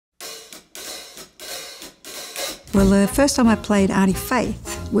Well, the first time I played Auntie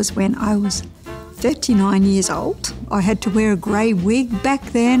Faith was when I was 39 years old. I had to wear a grey wig back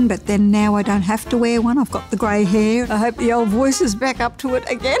then, but then now I don't have to wear one. I've got the grey hair. I hope the old voice is back up to it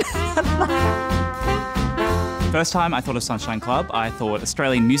again. First time I thought of Sunshine Club, I thought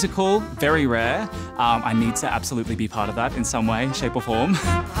Australian musical, very rare. I need to absolutely be part of that in some way, shape or form.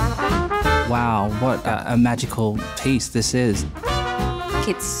 Wow, what a magical piece this is.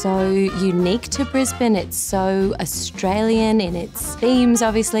 It's so unique to Brisbane, it's so Australian in its themes,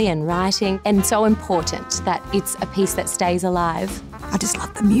 obviously, and writing, and so important that it's a piece that stays alive. I just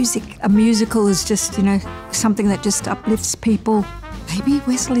love the music. A musical is just, you know, something that just uplifts people. Maybe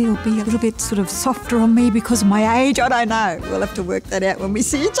Wesley will be a little bit sort of softer on me because of my age, I don't know. We'll have to work that out when we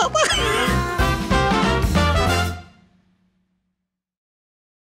see each other.